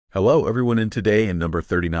Hello everyone, and today in number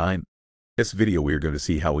 39, this video we are going to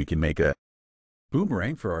see how we can make a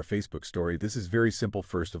boomerang for our Facebook story. This is very simple.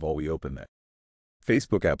 First of all, we open the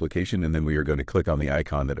Facebook application and then we are going to click on the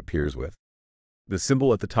icon that appears with the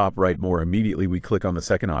symbol at the top right. More immediately we click on the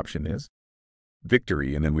second option is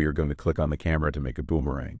victory, and then we are going to click on the camera to make a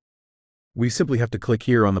boomerang. We simply have to click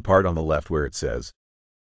here on the part on the left where it says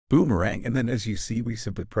boomerang, and then as you see we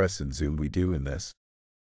simply press and zoom. We do in this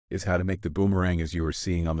is how to make the boomerang as you are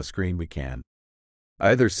seeing on the screen. We can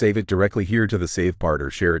either save it directly here to the save part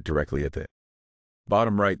or share it directly at the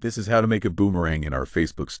bottom right. This is how to make a boomerang in our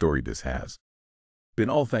Facebook story. This has been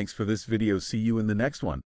all. Thanks for this video. See you in the next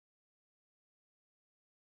one.